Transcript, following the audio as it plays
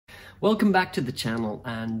Welcome back to the channel,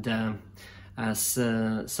 and as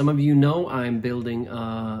some of you know, I'm building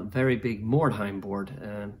a very big Mordheim board.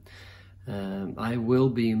 I will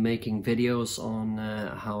be making videos on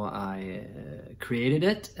how I created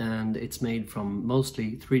it, and it's made from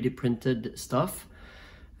mostly 3D printed stuff,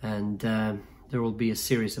 and there will be a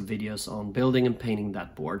series of videos on building and painting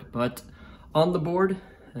that board. But on the board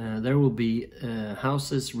there will be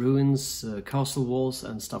houses, ruins, castle walls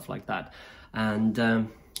and stuff like that. And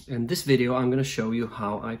in this video I'm going to show you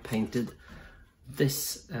how I painted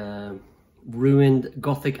this ruined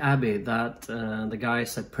Gothic abbey that the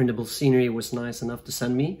guys at Printable Scenery was nice enough to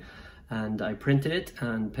send me, and I printed it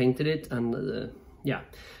and painted it and yeah,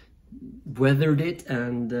 weathered it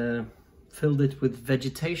and filled it with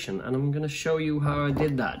vegetation, and I'm going to show you how I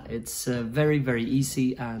did that. It's very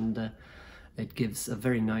easy, and it gives a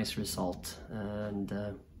very nice result, and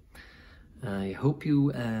I hope you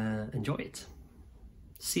enjoy it.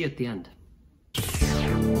 See you at the end.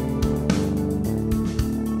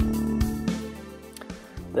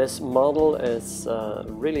 This model is a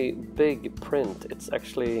really big print. It's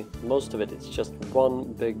actually, most of it's just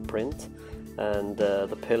one big print, and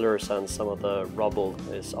the pillars and some of the rubble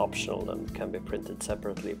is optional and can be printed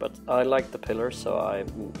separately. But I like the pillars, so I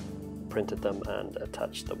printed them and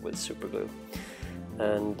attached them with super glue.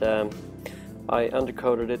 And I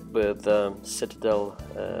undercoated it with Citadel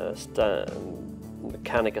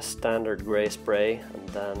Mechanica standard gray spray, and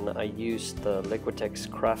then I used the Liquitex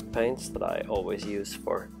craft paints that I always use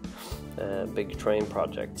for big terrain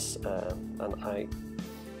projects, and I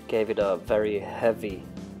gave it a very heavy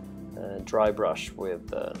dry brush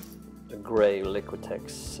with a gray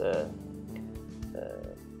Liquitex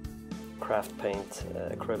craft paint,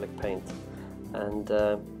 acrylic paint, and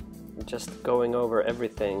just going over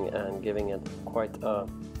everything and giving it quite a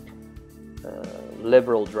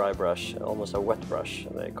liberal dry brush, almost a wet brush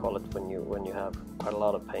they call it when you have quite a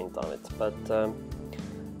lot of paint on it. But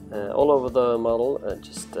all over the model,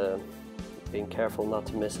 just being careful not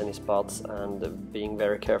to miss any spots, and being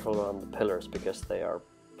very careful on the pillars because they are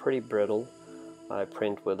pretty brittle. I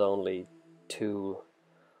print with only 2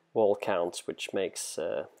 wall counts, which makes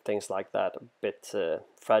things like that a bit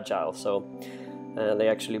fragile, so they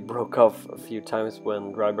actually broke off a few times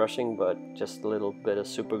when dry brushing, but just a little bit of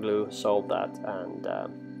super glue solved that, and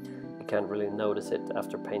you can't really notice it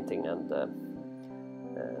after painting and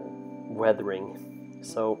weathering.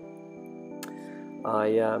 So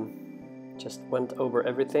I just went over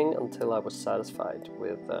everything until I was satisfied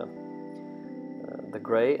with the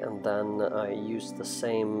gray, and then I used the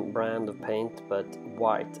same brand of paint but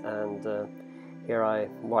white, and here I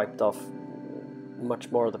wiped off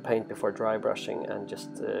much more of the paint before dry brushing, and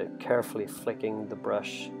just carefully flicking the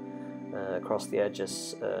brush across the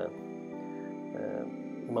edges,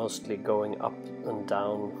 mostly going up and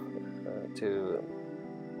down to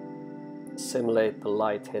simulate the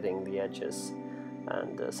light hitting the edges,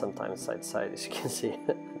 and sometimes side to side, as you can see.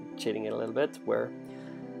 Cheating it a little bit where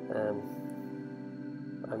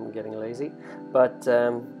I'm getting lazy, but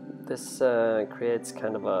this creates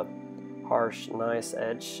kind of a harsh, nice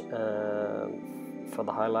edge for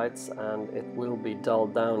the highlights, and it will be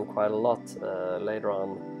dulled down quite a lot later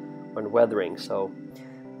on when weathering. So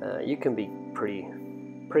you can be pretty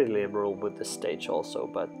liberal with this stage also,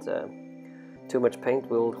 but too much paint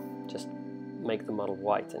will just make the model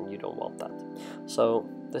white, and you don't want that. So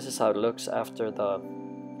this is how it looks after the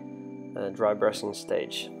dry brushing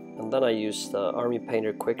stage. And then I use the Army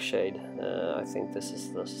Painter Quick Shade. I think this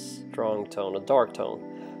is the strong tone, a dark tone,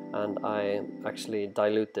 and I actually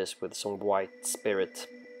dilute this with some white spirit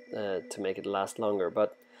to make it last longer.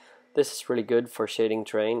 But this is really good for shading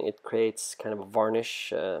terrain. It creates kind of a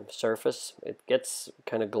varnish surface. It gets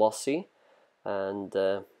kind of glossy, and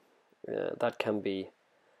that can be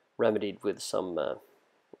remedied with some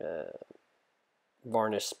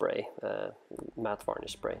varnish spray, matte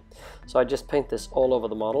varnish spray. So I just paint this all over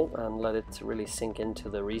the model and let it really sink into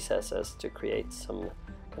the recesses to create some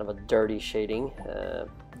kind of a dirty shading.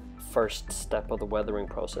 First step of the weathering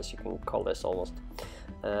process, you can call this almost.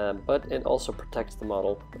 But it also protects the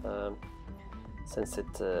model, since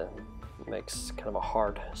it makes kind of a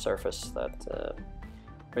hard surface that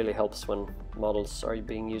really helps when models are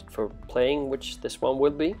being used for playing, which this one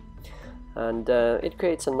will be. And it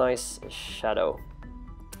creates a nice shadow.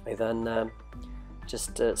 I then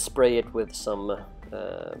just spray it with some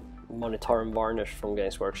Monitorum varnish from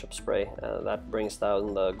Games Workshop spray. That brings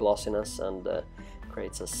down the glossiness and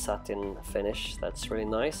creates a satin finish that's really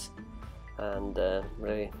nice, and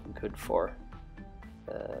really good for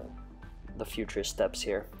the future steps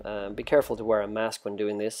here. Be careful to wear a mask when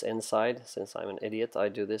doing this inside, since I'm an idiot. I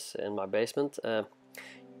do this in my basement.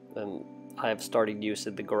 I have started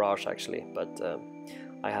using the garage actually, but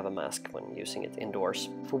I have a mask when using it indoors.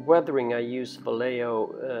 For weathering I use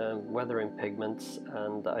Vallejo weathering pigments,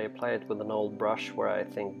 and I apply it with an old brush where I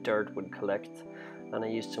think dirt would collect, and I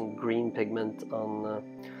used some green pigment on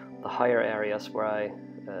the higher areas where I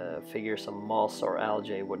figure some moss or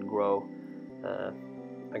algae would grow.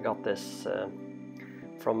 I got this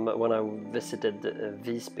from when I visited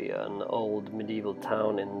Visby, an old medieval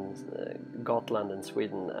town in Gotland in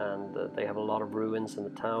Sweden, and they have a lot of ruins in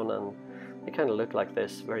the town, and they kind of look like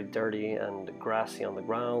this, very dirty and grassy on the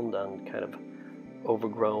ground and kind of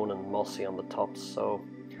overgrown and mossy on the tops. So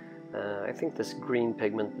I think this green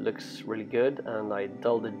pigment looks really good, and I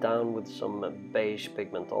dulled it down with some beige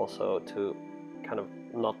pigment also to kind of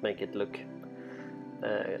not make it look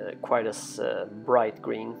quite as bright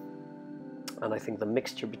green. And I think the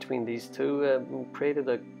mixture between these two created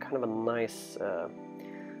a kind of a nice, kind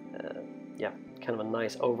of a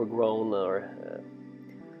nice overgrown or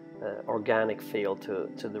organic feel to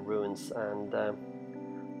the ruins. And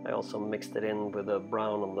I also mixed it in with a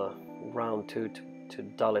brown on the ground too to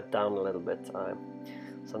dull it down a little bit.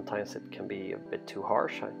 Sometimes it can be a bit too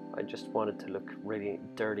harsh. I just wanted to look really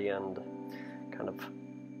dirty and kind of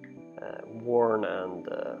worn and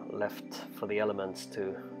left for the elements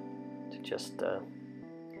to just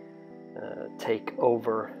take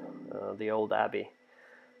over the old abbey.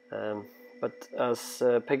 But as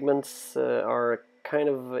pigments are kind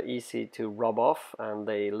of easy to rub off, and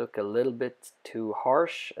they look a little bit too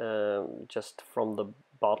harsh just from the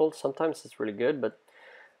bottle. Sometimes it's really good, but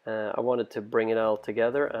I wanted to bring it all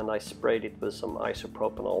together, and I sprayed it with some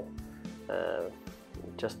isopropanol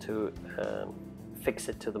just to fix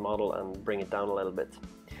it to the model and bring it down a little bit.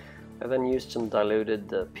 I then used some diluted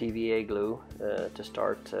PVA glue to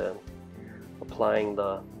start applying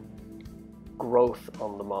the growth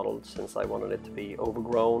on the model, since I wanted it to be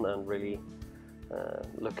overgrown and really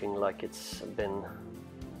looking like it's been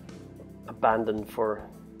abandoned for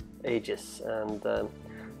ages. And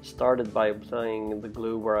started by applying the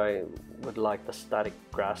glue where I would like the static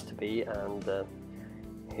grass to be, and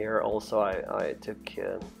here also I took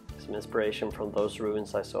some inspiration from those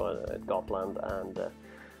ruins I saw at Gotland, and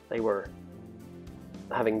they were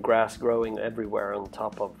having grass growing everywhere on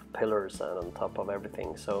top of pillars and on top of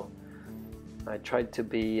everything. So I tried to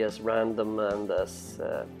be as random and as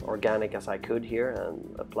organic as I could here,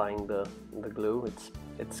 and applying the glue.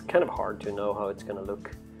 It's kind of hard to know how it's going to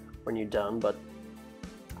look when you're done, but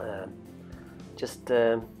just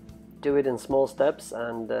do it in small steps,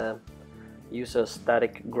 and use a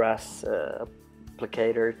static grass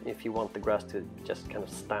applicator if you want the grass to just kind of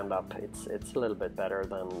stand up. It's a little bit better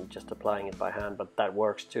than just applying it by hand, but that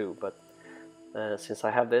works too. But since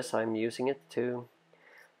I have this, I'm using it to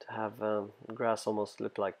have grass almost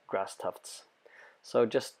look like grass tufts. So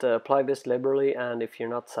just apply this liberally, and if you're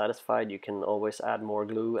not satisfied, you can always add more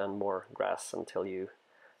glue and more grass until you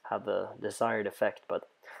have the desired effect. But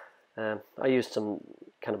I used some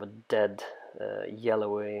kind of a dead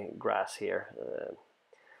yellowy grass here.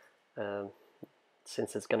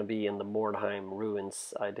 Since it's going to be in the Mordheim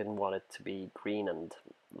ruins, I didn't want it to be green and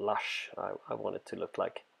lush. I want it to look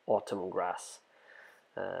like autumn grass.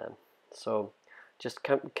 So just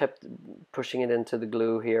kept pushing it into the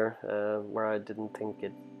glue here where I didn't think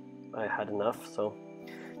I had enough. So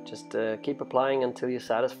just keep applying until you're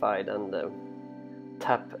satisfied, and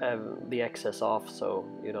tap the excess off so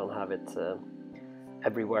you don't have it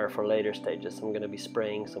everywhere for later stages. I'm going to be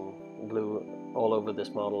spraying some glue all over this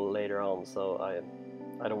model later on, so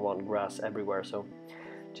I don't want grass everywhere. So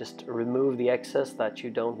just remove the excess that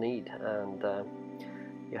you don't need, and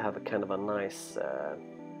you have a kind of a nice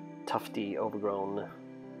tufty overgrown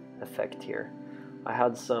effect here. I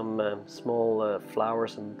had some small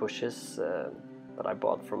flowers and bushes that I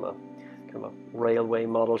bought from a kind of a railway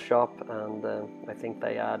model shop, and I think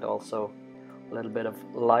they add also a little bit of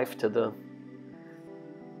life to the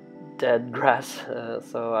dead grass.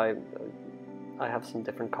 So I have some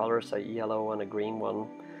different colors, a yellow and a green one,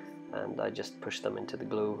 and I just push them into the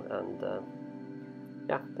glue, and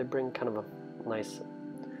yeah, they bring kind of a nice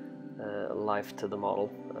life to the model.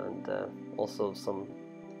 And also some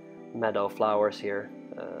meadow flowers here.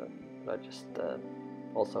 I just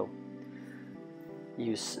also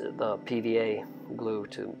use the PVA glue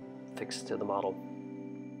to fix to the model.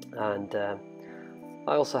 And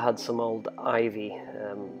I also had some old ivy,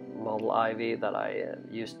 model ivy, that I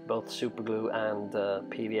used both super glue and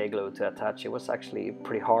PVA glue to attach. It was actually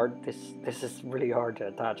pretty hard. This is really hard to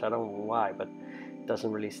attach. I don't know why, but it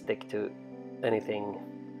doesn't really stick to anything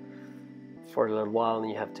for a little while, and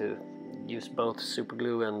you have to use both super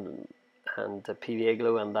glue and PVA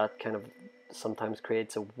glue, and that kind of sometimes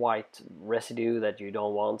creates a white residue that you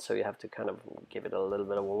don't want, so you have to kind of give it a little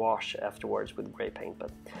bit of a wash afterwards with gray paint.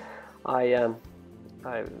 But I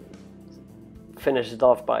finished it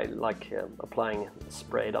off by applying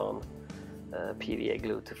sprayed on PVA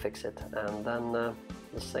glue to fix it, and then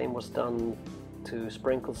the same was done to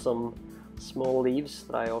sprinkle some small leaves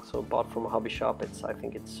that I also bought from a hobby shop. I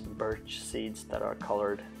think it's birch seeds that are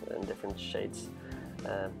colored in different shades.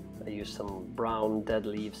 I used some brown dead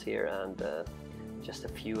leaves here and just a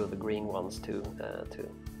few of the green ones to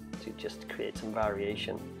just create some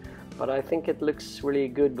variation. But I think it looks really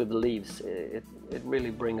good with the leaves. It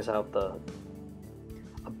really brings out the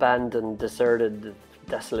abandoned, deserted,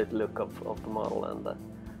 desolate look of the model, and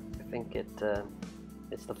I think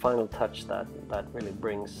it's the final touch that really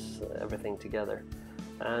brings everything together.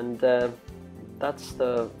 And that's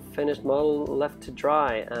the finished model left to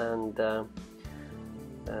dry, and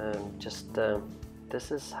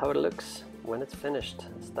this is how it looks when it's finished,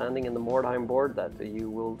 standing in the Mordheim board that you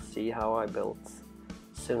will see how I built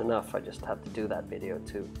soon enough. I just have to do that video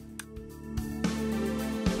too.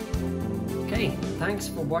 Okay, thanks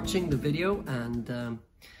for watching the video, and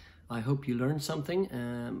I hope you learned something.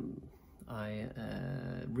 I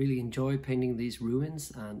really enjoy painting these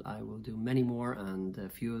ruins, and I will do many more, and a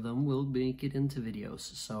few of them will make it into videos.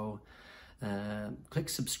 So click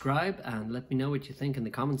subscribe and let me know what you think in the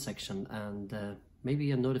comment section, and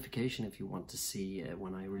maybe a notification if you want to see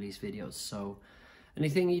when I release videos. So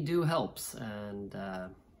anything you do helps, and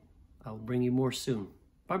I'll bring you more soon.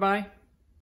 Bye bye.